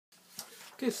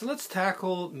Okay, so let's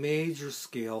tackle major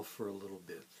scale for a little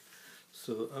bit.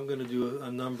 So I'm going to do a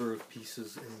number of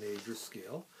pieces in major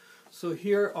scale. So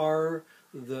here are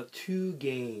the two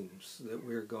games that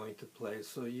we're going to play.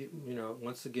 So you know,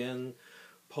 once again,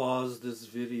 pause this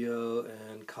video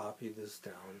and copy this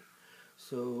down.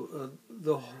 So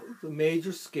the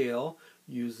major scale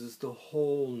uses the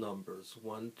whole numbers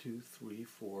 1, 2, 3,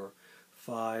 4,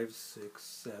 5, 6,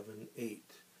 7, 8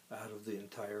 out of the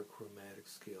entire chromatic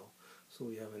scale. So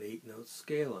we have an 8-note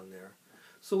scale on there.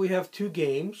 So we have two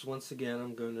games. Once again,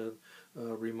 I'm going to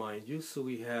remind you. So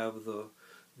we have the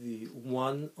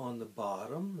 1 on the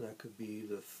bottom. That could be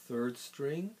the 3rd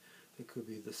string. It could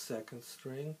be the 2nd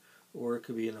string, or it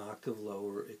could be an octave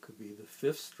lower. It could be the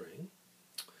 5th string.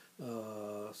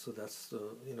 So that's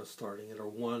starting at our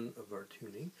 1 of our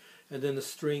tuning, and then the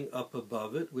string up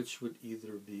above it, which would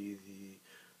either be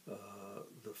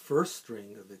the 1st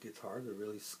string of the guitar, the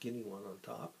really skinny one on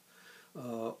top,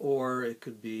 or it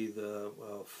could be the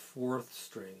 4th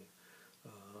string.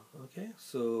 Okay,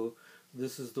 so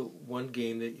this is the one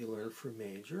game that you learn for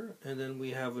major, and then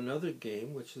we have another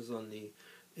game which is on the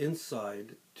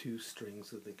inside 2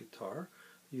 strings of the guitar.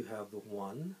 You have the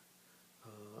 1.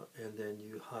 And then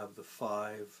you have the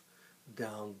 5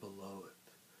 down below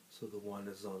it. So the 1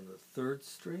 is on the 3rd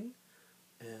string,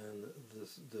 and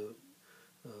the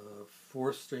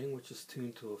 4th string, which is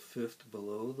tuned to a 5th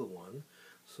below the 1.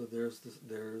 So there's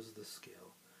the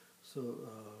scale. So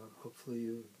hopefully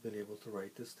you've been able to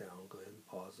write this down. Go ahead and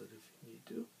pause it if you need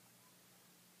to.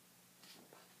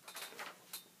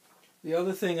 The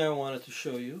other thing I wanted to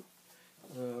show you,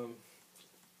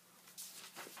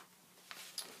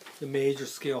 the major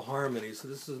scale harmony. So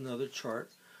this is another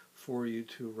chart for you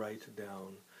to write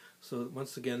down. So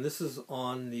once again, this is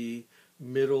on the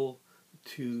middle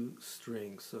 2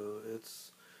 strings. So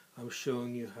I'm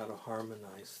showing you how to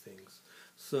harmonize things.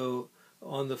 So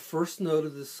on the first note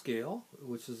of the scale,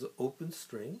 which is an open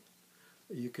string,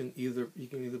 you can either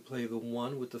play the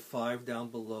 1 with the 5 down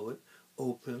below it,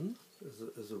 open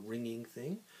as a ringing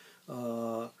thing.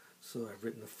 So I've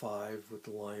written a 5 with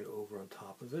the line over on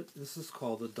top of it. This is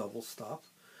called a double stop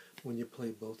when you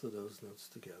play both of those notes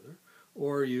together.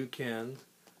 Or you can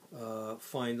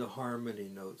find the harmony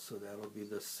note, so that'll be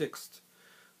the 6th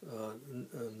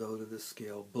note of the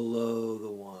scale below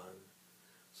the 1.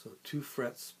 So 2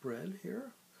 fret spread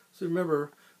here. So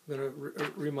remember, I'm going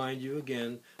to remind you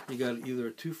again, you got either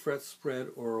a 2 fret spread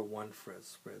or a 1 fret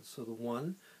spread. So the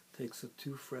 1 takes a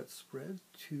 2 fret spread,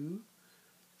 2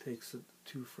 takes a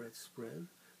 2 fret spread,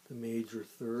 the major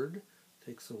 3rd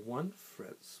takes a 1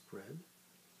 fret spread,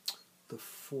 the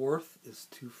 4th is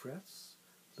 2 frets,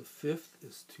 the 5th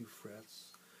is 2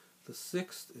 frets, the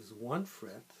 6th is 1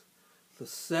 fret, the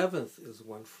 7th is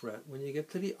 1 fret. When you get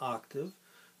to the octave,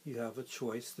 you have a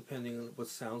choice depending on what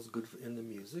sounds good in the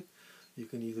music. You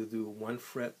can either do a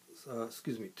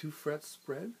 2 fret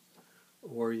spread,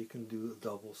 or you can do a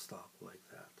double stop like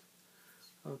that.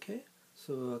 Okay?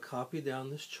 So copy down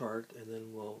this chart, and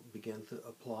then we'll begin to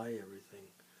apply everything.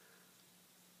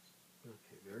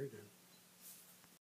 Okay, very good.